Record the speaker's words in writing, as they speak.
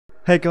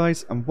Hey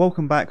guys, and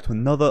welcome back to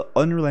another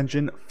Unreal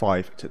Engine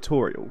 5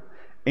 tutorial.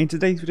 In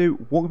today's video,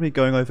 what we're going to be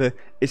going over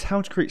is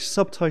how to create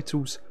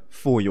subtitles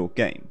for your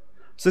game.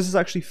 So this is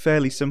actually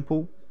fairly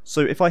simple, so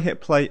if I hit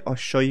play, I'll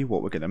show you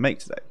what we're going to make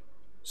today.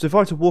 So if I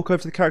were to walk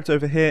over to the character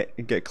over here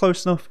and get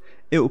close enough,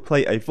 it will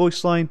play a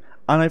voice line,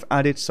 and I've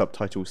added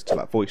subtitles to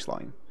that voice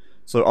line.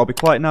 So I'll be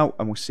quiet now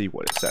and we'll see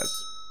what it says.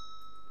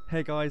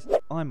 Hey guys,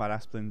 I'm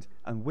Asplund,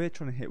 and we're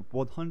trying to hit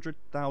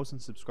 100,000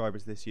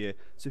 subscribers this year,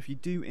 so if you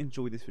do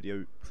enjoy this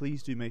video,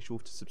 please do make sure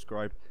to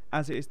subscribe,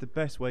 as it is the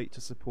best way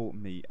to support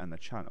me and the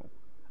channel.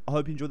 I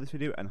hope you enjoyed this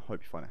video and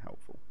hope you find it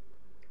helpful.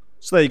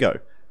 So there you go,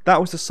 that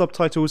was the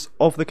subtitles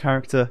of the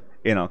character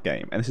in our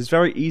game, and this is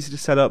very easy to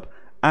set up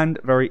and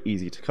very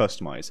easy to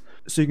customize.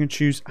 So you can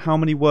choose how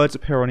many words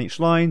appear on each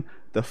line,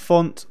 the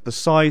font, the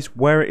size,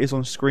 where it is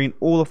on screen,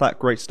 all of that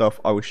great stuff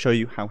I will show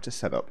you how to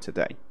set up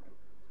today.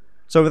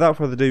 So without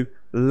further ado,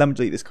 let me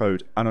delete this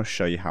code and I'll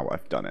show you how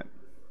I've done it.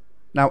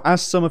 Now,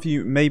 as some of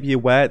you may be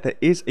aware, there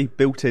is a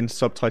built-in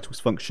subtitles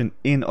function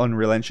in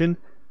Unreal Engine.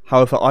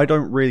 However, I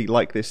don't really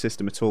like this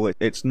system at all.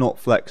 It's not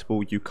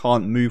flexible, you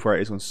can't move where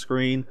it is on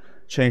screen,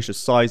 change the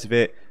size of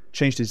it,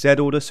 change the Z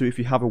order, so if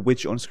you have a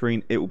widget on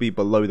screen, it will be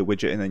below the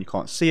widget and then you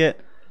can't see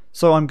it.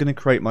 So I'm going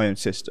to create my own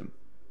system.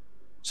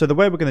 So the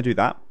way we're going to do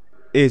that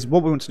is,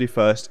 what we want to do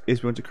first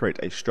is we want to create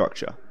a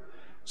structure.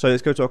 So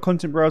let's go to our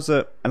content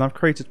browser, and I've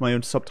created my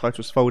own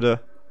subtitles folder,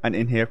 and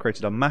in here I've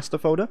created a master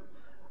folder.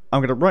 I'm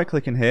going to right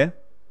click in here,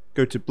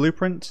 go to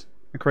blueprint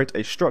and create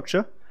a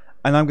structure,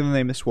 and I'm going to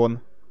name this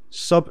one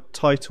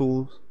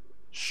subtitles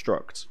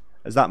struct,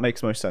 as that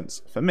makes most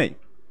sense for me.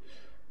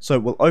 So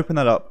we'll open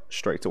that up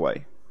straight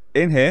away.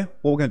 In here,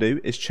 what we're going to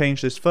do is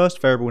change this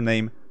first variable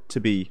name to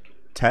be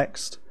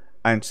text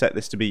and set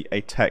this to be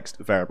a text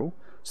variable.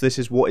 So this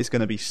is what is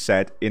going to be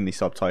said in the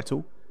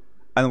subtitle,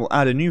 and then we'll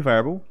add a new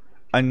variable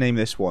and name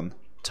this one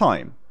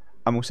time,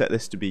 and we'll set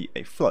this to be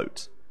a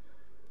float,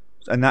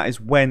 and that is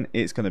when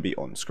it's going to be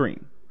on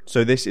screen.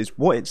 So this is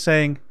what it's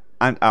saying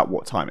and at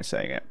what time it's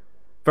saying it.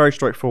 Very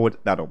straightforward,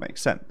 that all makes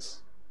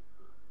sense.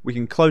 We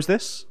can close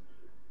this,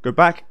 go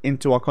back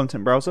into our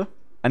content browser,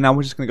 and now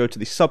we're just going to go to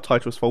the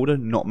subtitles folder,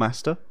 not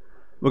master.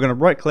 We're going to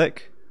right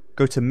click,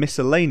 go to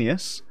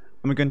miscellaneous,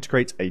 and we're going to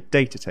create a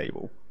data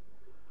table.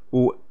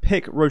 We'll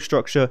pick row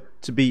structure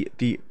to be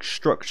the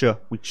structure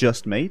we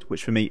just made,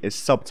 which for me is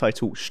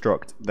subtitle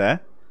struct there,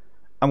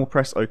 and we'll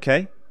press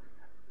OK,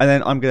 and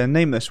then I'm going to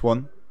name this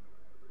one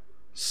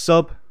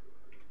sub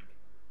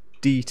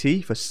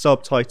dt for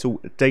subtitle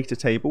data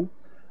table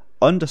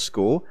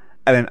underscore,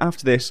 and then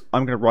after this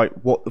I'm going to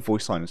write what the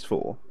voice line is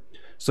for.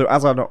 So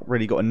as I've not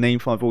really got a name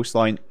for my voice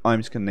line, I'm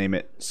just going to name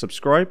it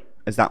subscribe,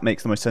 as that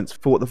makes the most sense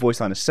for what the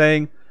voice line is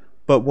saying.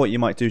 But what you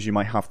might do is you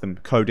might have them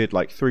coded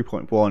like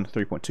 3.1,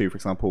 3.2 for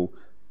example,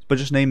 but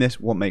just name this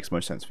what makes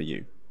most sense for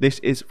you. This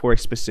is for a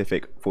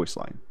specific voice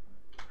line.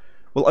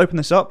 We'll open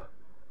this up,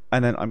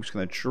 and then I'm just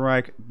going to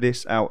drag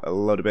this out a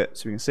little bit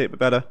so we can see it a bit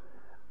better,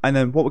 and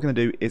then what we're going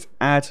to do is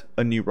add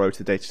a new row to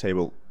the data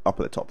table up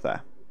at the top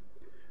there.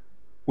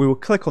 We will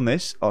click on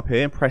this up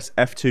here and press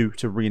F2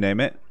 to rename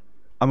it,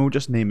 and we'll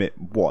just name it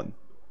 1.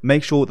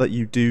 Make sure that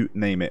you do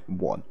name it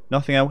 1.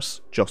 Nothing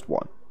else, just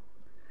 1.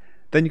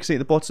 Then you can see at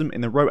the bottom in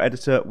the row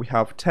editor we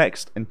have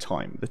text and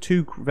time, the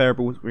two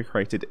variables we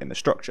created in the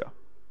structure.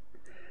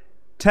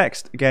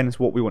 Text again is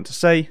what we want to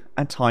say,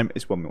 and time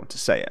is when we want to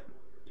say it.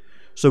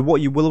 So what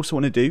you will also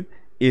want to do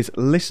is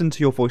listen to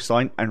your voice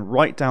line and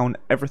write down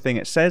everything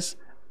it says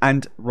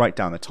and write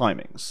down the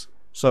timings.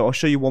 So I'll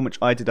show you one which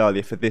I did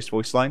earlier for this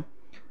voice line.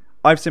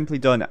 I've simply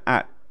done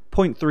at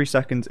 0.3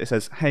 seconds it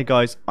says, hey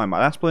guys, I'm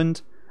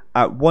Asplund.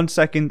 At 1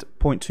 second,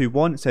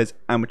 0.21 it says,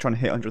 and we're trying to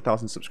hit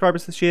 100,000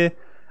 subscribers this year,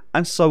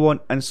 and so on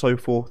and so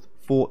forth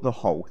for the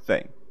whole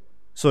thing.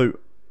 So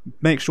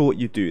make sure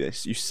you do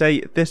this. You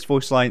say this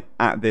voice line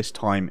at this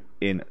time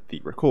in the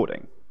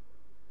recording.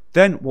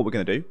 Then what we're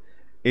going to do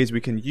is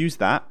we can use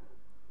that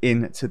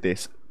into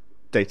this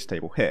data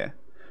table here.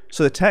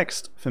 So the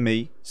text for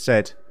me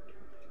said,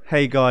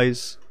 hey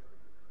guys,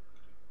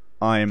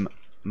 I'm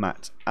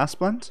Matt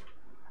Asplant,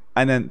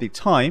 and then the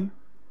time,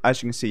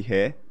 as you can see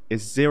here,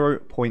 is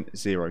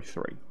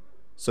 0.03.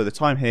 So the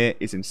time here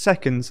is in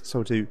seconds, so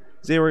we'll do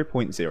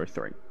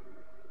 0.03.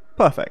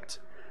 Perfect.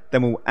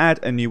 Then we'll add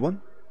a new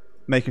one,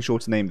 making sure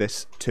to name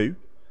this 2.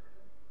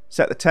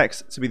 Set the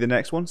text to be the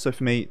next one, so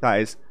for me that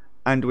is,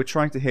 and we're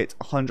trying to hit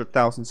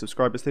 100,000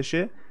 subscribers this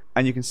year,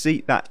 and you can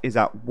see that is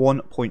at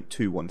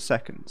 1.21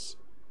 seconds.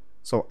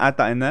 So I'll add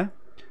that in there,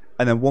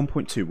 and then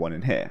 1.21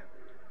 in here.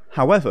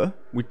 However,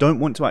 we don't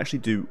want to actually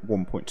do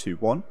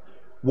 1.21.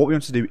 What we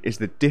want to do is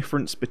the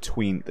difference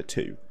between the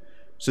two.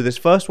 So this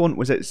first one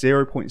was at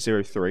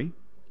 0.03.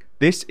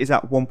 This is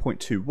at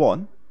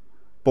 1.21,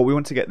 but we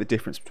want to get the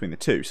difference between the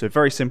two. So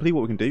very simply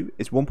what we can do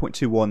is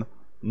 1.21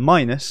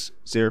 minus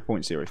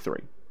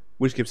 0.03,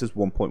 which gives us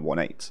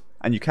 1.18.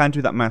 And you can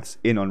do that maths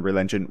in Unreal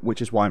Engine,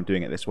 which is why I'm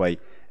doing it this way.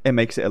 It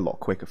makes it a lot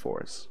quicker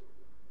for us.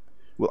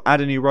 We'll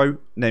add a new row,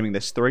 naming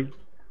this 3.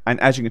 And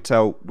as you can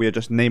tell, we are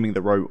just naming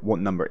the row what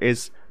number it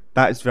is.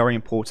 That is very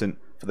important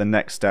for the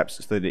next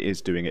steps so that it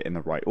is doing it in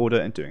the right order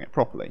and doing it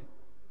properly.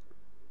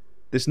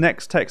 This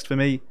next text for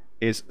me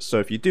is, so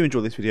if you do enjoy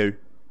this video,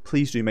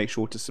 please do make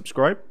sure to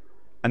subscribe,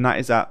 and that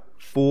is at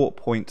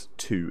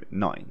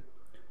 4.29.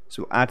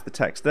 So we'll add the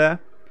text there,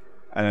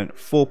 and then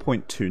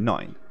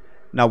 4.29.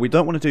 Now we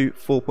don't want to do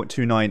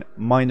 4.29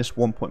 minus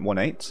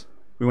 1.18,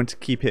 we want to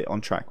keep it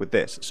on track with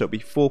this, so it'll be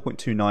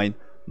 4.29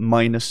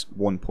 minus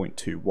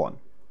 1.21.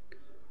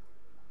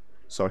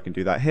 So I can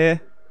do that here,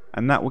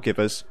 and that will give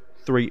us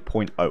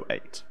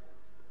 3.08.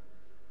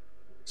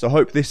 So I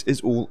hope this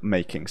is all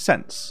making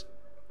sense.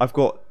 I've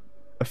got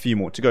a few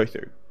more to go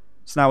through.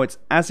 So now it's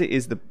as it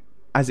is the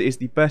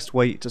best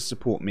way to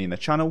support me in the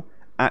channel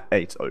at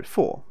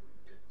 804.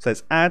 So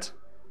let's add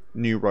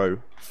new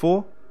row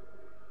 4,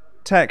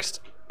 text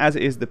as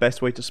it is the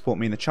best way to support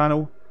me in the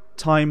channel,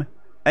 time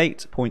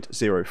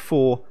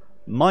 8.04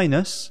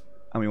 minus,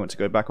 and we want to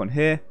go back on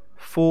here,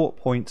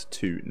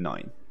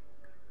 4.29.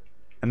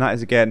 And that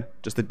is again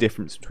just the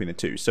difference between the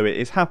two. So it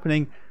is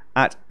happening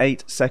at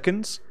 8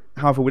 seconds.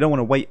 However, we don't want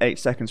to wait 8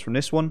 seconds from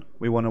this one,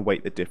 we want to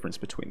wait the difference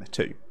between the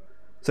two.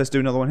 So let's do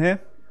another one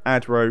here,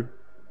 add row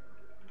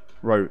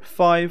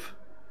 5.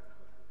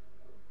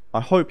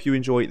 I hope you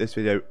enjoy this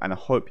video and I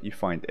hope you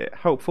find it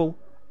helpful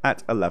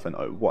at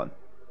 11.01.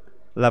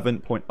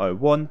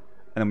 11.01, and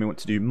then we want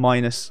to do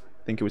minus,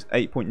 I think it was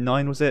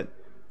 8.9, was it?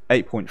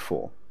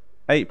 8.4.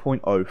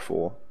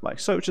 8.04, like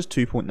so, which is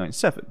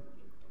 2.97.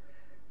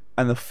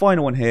 And the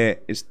final one here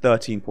is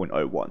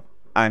 13.01,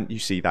 and you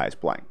see that is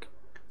blank.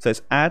 So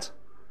let's add,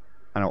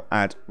 and I'll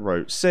add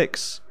row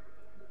 6,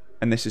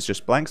 and this is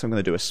just blank, so I'm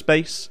going to do a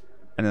space,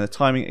 and then the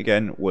timing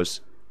again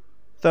was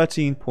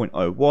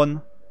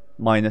 13.01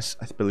 minus,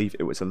 I believe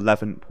it was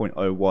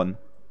 11.01.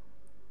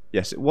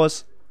 Yes, it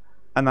was,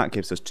 and that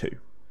gives us 2.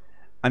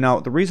 And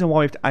now the reason why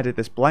we've added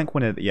this blank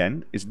one at the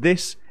end is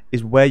this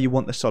is where you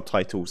want the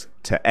subtitles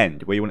to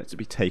end, where you want it to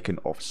be taken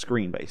off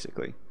screen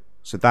basically.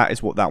 So that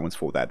is what that one's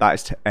for there. That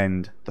is to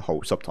end the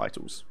whole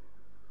subtitles.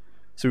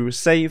 So we will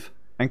save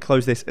and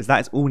close this, as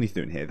that is all we need to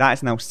do in here. That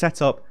is now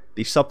set up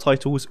the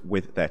subtitles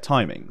with their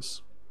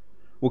timings.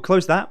 We'll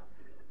close that,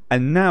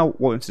 and now what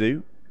we want to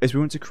do is we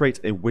want to create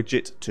a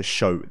widget to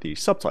show the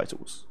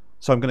subtitles.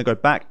 So I'm going to go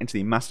back into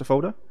the master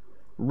folder,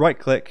 right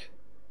click,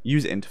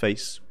 user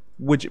interface,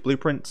 widget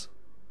blueprint,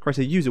 create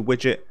a user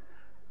widget,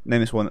 name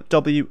this one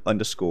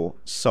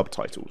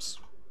W_subtitles.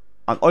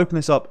 I'll open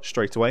this up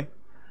straight away,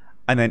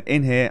 and then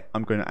in here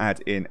I'm going to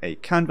add in a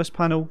canvas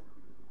panel,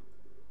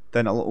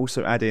 then I'll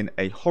also add in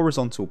a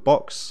horizontal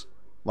box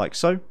like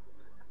so,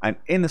 and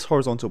in this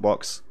horizontal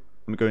box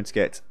I'm going to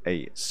get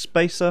a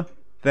spacer,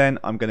 then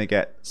I'm going to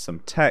get some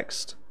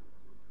text,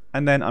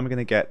 and then I'm going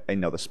to get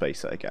another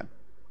spacer again.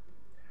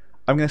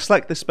 I'm going to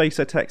select the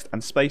spacer, text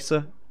and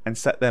spacer and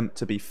set them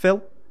to be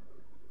fill,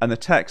 and the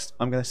text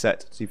I'm going to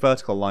set to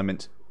vertical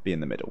alignment be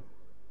in the middle.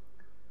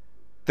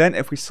 Then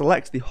if we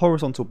select the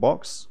horizontal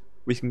box,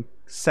 we can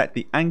set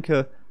the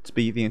anchor to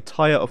be the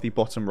entire of the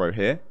bottom row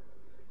here,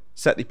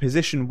 set the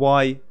position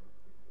Y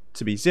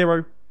to be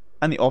 0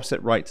 and the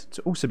offset right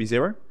to also be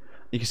 0.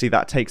 You can see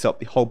that takes up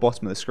the whole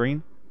bottom of the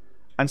screen,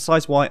 and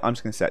size Y I'm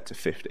just going to set to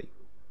 50.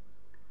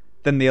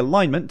 Then the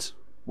alignment,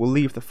 we'll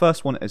leave the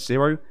first one as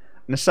 0, and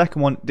the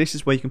second one, this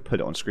is where you can put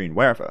it on screen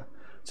wherever.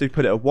 So if you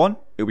put it at 1,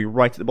 it'll be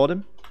right at the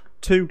bottom,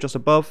 2 just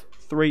above,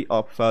 3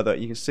 up further.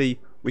 You can see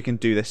we can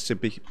do this to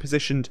be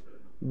positioned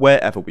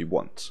wherever we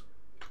want.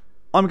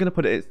 I'm going to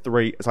put it at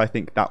 3 as I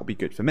think that will be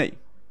good for me.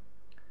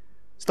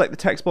 Select the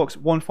text box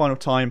one final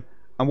time,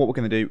 and what we're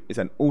going to do is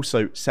then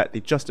also set the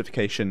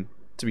justification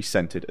to be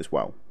centered as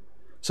well.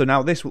 So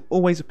now this will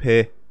always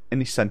appear in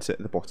the center at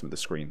the bottom of the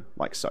screen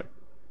like so.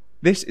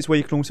 This is where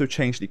you can also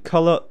change the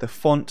color, the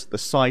font, the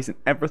size and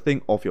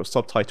everything of your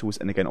subtitles,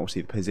 and again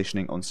obviously the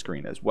positioning on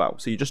screen as well.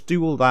 So you just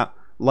do all that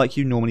like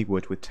you normally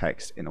would with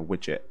text in a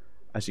widget,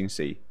 as you can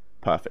see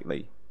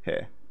perfectly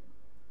here.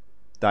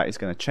 That is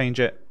going to change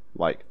it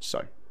like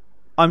so.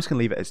 I'm just going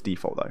to leave it as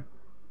default though.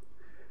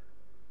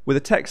 With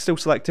the text still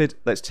selected,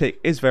 let's tick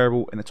is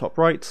variable in the top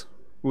right.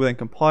 We'll then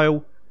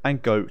compile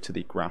and go to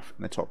the graph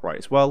in the top right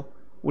as well.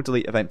 We'll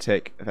delete event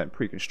tick, event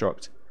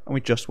preconstruct, and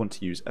we just want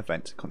to use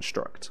event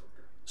construct.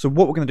 So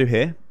what we're going to do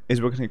here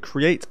is we're going to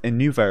create a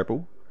new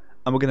variable,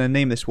 and we're going to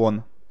name this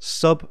one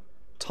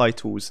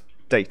subtitles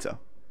data.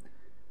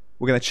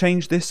 We're going to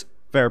change this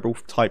variable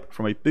type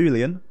from a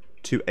boolean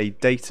to a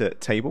data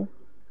table,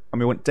 and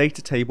we want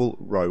data table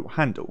row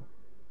handle.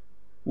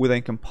 We'll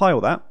then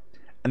compile that,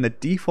 and the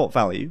default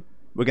value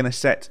we're going to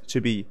set to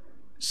be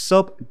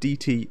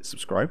subdt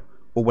subscribe,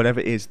 or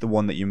whatever is the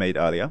one that you made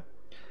earlier,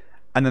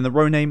 and then the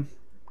row name,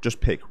 just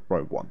pick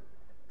row 1.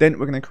 Then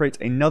we're going to create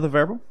another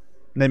variable,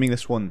 naming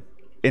this one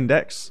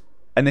index,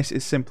 and this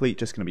is simply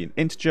just going to be an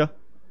integer.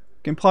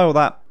 Compile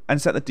that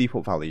and set the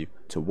default value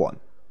to 1.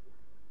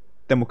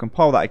 Then we'll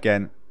compile that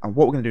again, and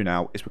what we're going to do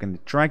now is we're going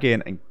to drag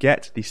in and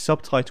get the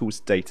subtitles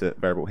data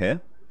variable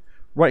here,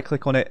 right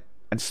click on it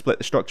and split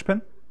the structure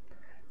pin.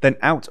 Then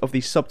out of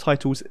the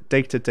subtitles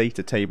data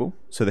table,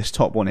 so this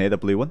top one here, the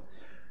blue one,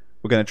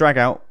 we're going to drag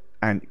out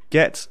and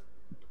get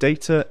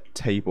data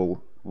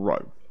table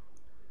row.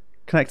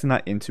 connecting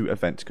that into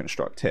event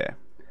construct here.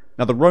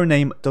 Now the row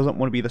name doesn't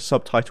want to be the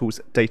subtitles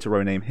data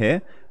row name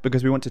here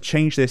because we want to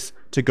change this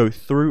to go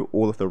through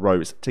all of the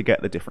rows to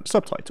get the different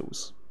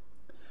subtitles.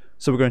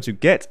 So we're going to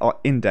get our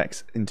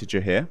index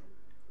integer here.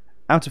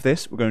 Out of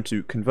this, we're going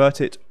to convert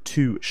it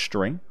to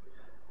string.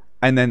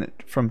 And then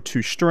from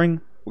to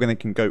string, we're going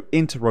to go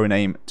into row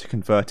name to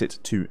convert it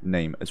to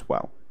name as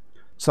well.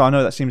 So I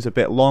know that seems a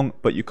bit long,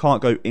 but you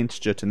can't go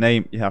integer to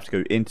name. You have to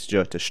go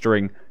integer to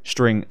string,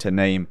 string to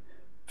name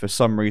for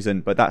some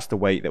reason, but that's the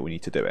way that we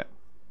need to do it.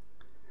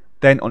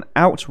 Then on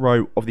out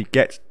row of the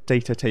get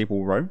data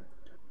table row,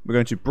 we're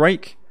going to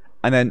break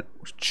and then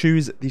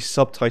choose the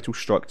subtitle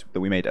struct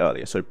that we made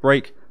earlier. So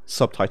break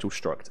subtitle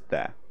struct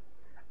there.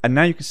 And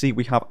now you can see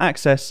we have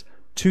access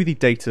to the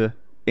data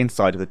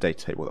inside of the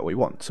data table that we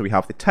want. So we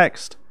have the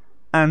text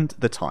and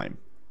the time.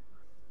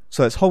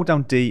 So let's hold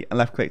down D and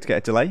left click to get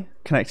a delay,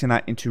 connecting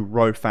that into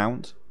row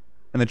found,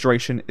 and the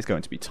duration is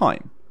going to be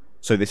time.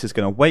 So this is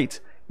going to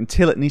wait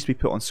until it needs to be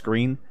put on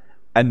screen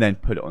and then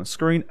put it on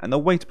screen, and the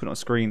way to put it on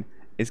screen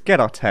is get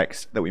our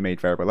text that we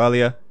made variable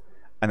earlier,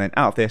 and then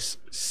out of this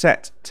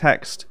set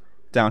text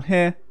down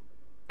here,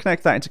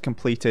 connect that into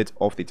completed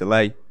of the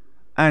delay,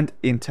 and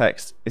in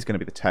text is going to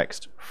be the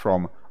text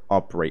from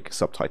our break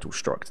subtitle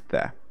struct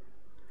there.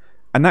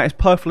 And that is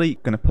perfectly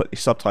going to put the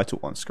subtitle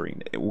on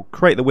screen. It will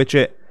create the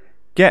widget,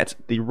 get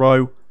the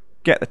row,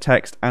 get the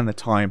text and the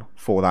time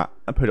for that,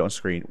 and put it on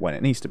screen when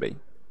it needs to be.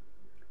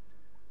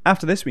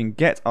 After this, we can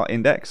get our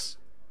index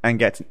and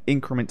get an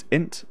increment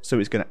int, so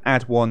it's going to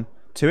add 1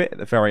 to it at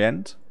the very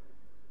end.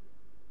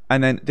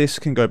 And then this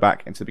can go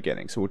back into the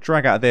beginning. So we'll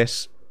drag out of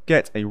this,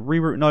 get a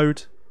reroute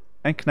node,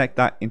 and connect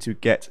that into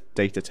get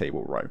data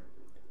table row.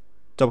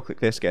 Double click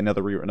this, get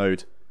another reroute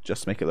node,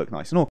 just to make it look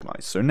nice and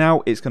organized. So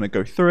now it's going to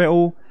go through it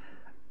all,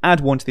 add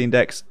 1 to the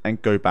index,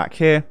 and go back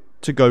here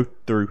to go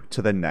through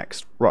to the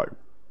next row.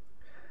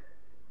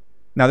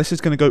 Now this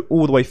is going to go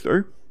all the way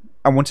through,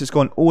 and once it's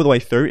gone all the way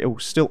through, it will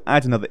still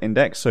add another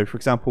index. So for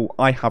example,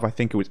 I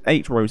think it was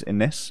 8 rows in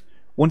this.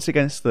 Once it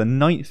gets to the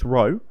 9th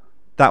row,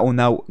 that will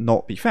now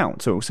not be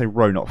found. So it will say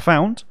row not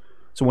found.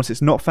 So once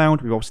it's not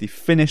found, we've obviously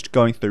finished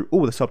going through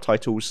all the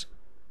subtitles.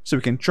 So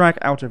we can drag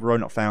out of row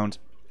not found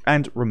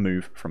and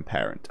remove from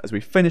parent. As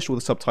we finished all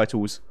the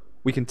subtitles,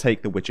 we can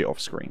take the widget off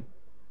screen.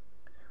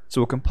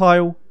 So we'll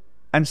compile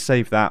and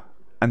save that,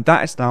 and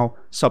that is now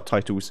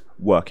subtitles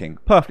working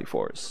perfectly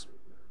for us.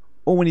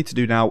 All we need to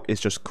do now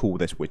is just call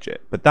this widget,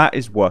 but that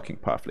is working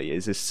perfectly. It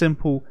is as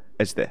simple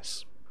as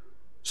this.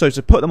 So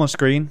to put them on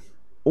screen,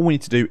 all we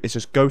need to do is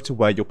just go to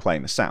where you're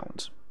playing the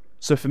sound.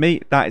 So for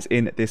me, that is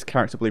in this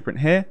character blueprint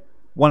here.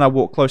 When I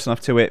walk close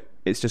enough to it,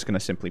 it's just going to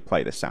simply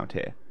play this sound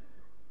here.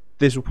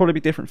 This will probably be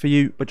different for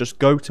you, but just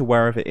go to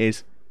wherever it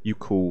is you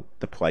call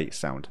the play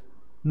sound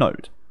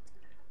node.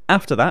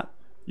 After that,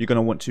 you're going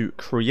to want to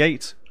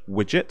create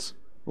widget,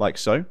 like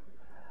so,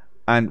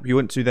 and you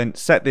want to then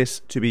set this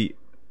to be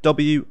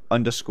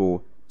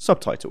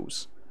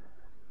w_subtitles.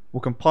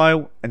 We'll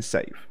compile and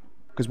save,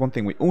 because one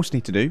thing we also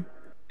need to do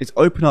is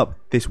open up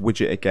this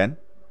widget again,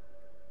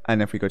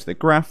 and if we go to the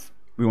graph,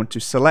 we want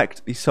to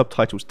select the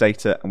subtitles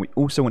data, and we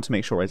also want to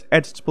make sure it's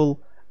editable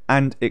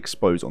and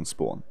expose on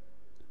spawn.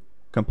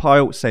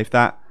 Compile, save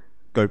that,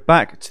 go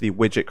back to the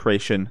widget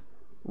creation,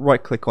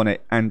 right click on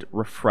it and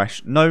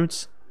refresh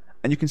nodes,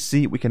 and you can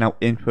see we can now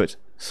input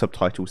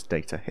subtitles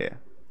data here.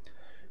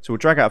 So we'll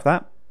drag out of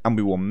that and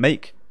we will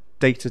make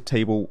data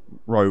table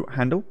row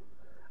handle,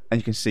 and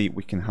you can see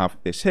we can have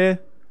this here.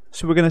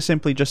 So we're going to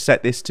simply just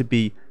set this to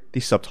be the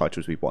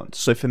subtitles we want.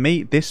 So for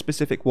me, this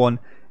specific one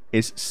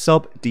is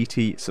sub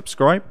dt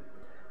subscribe,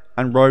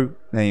 and row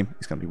name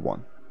is going to be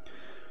 1.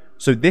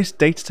 So this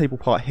data table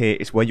part here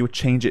is where you'll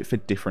change it for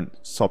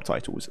different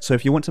subtitles. So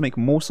if you want to make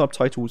more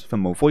subtitles for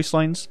more voice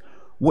lines,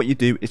 what you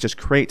do is just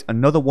create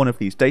another one of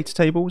these data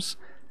tables,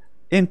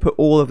 input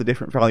all of the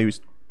different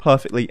values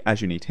perfectly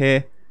as you need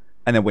here,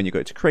 and then when you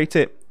go to create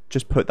it,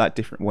 just put that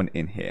different one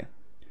in here.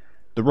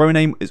 The row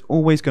name is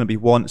always going to be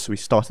 1, so we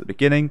start at the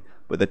beginning,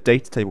 but the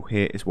data table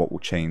here is what will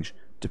change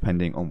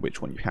depending on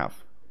which one you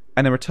have.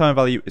 And the return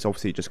value is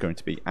obviously just going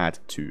to be add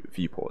to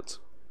viewport.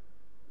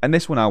 And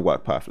this will now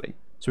work perfectly.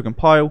 So we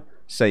compile,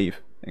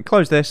 save, and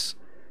close this.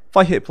 If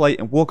I hit play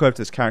and walk over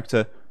to this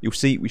character, you'll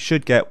see we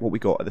should get what we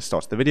got at the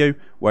start of the video,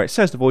 where it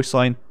says the voice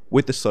line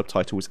with the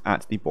subtitles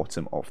at the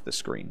bottom of the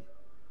screen.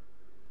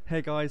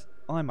 Hey guys,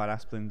 I'm Matt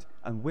Asplund,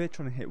 and we're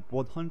trying to hit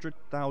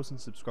 100,000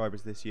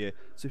 subscribers this year,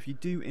 so if you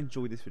do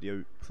enjoy this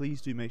video,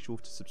 please do make sure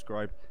to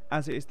subscribe,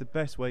 as it is the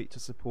best way to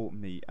support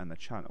me and the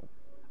channel.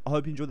 I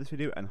hope you enjoyed this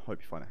video and hope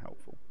you find it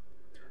helpful.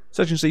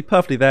 So as you can see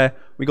perfectly there,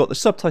 we got the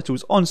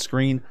subtitles on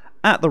screen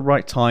at the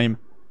right time,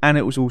 and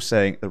it was all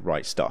saying the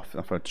right stuff.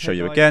 And if I show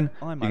you again,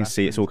 you can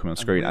see it's all coming on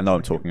screen. I know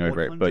I'm talking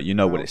over it, but you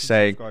know what it's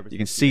saying. You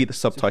can see the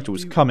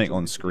subtitles coming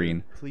on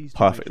screen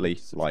perfectly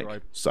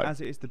like so. As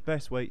it is the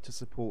best way to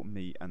support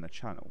me and the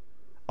channel.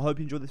 I hope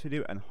you enjoyed this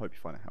video and hope you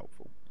find it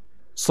helpful.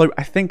 So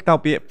I think that'll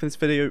be it for this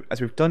video,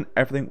 as we've done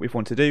everything we've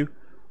wanted to do.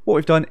 What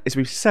we've done is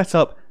we've set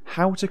up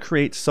how to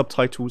create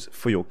subtitles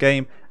for your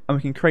game, and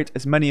we can create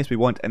as many as we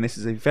want, and this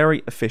is a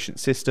very efficient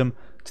system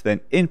to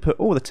then input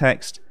all the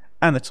text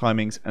and the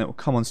timings, and it will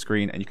come on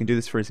screen, and you can do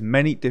this for as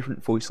many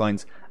different voice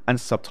lines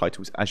and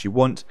subtitles as you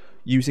want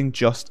using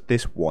just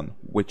this one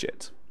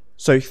widget.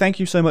 So thank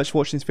you so much for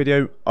watching this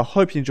video. I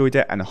hope you enjoyed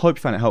it and I hope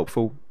you found it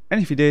helpful,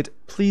 and if you did,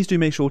 please do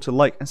make sure to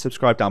like and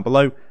subscribe down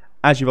below.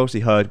 As you've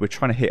obviously heard, we're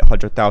trying to hit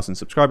 100,000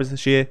 subscribers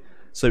this year,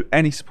 so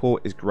any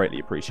support is greatly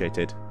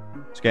appreciated.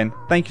 So again,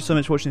 thank you so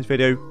much for watching this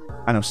video,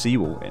 and I'll see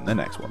you all in the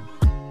next one.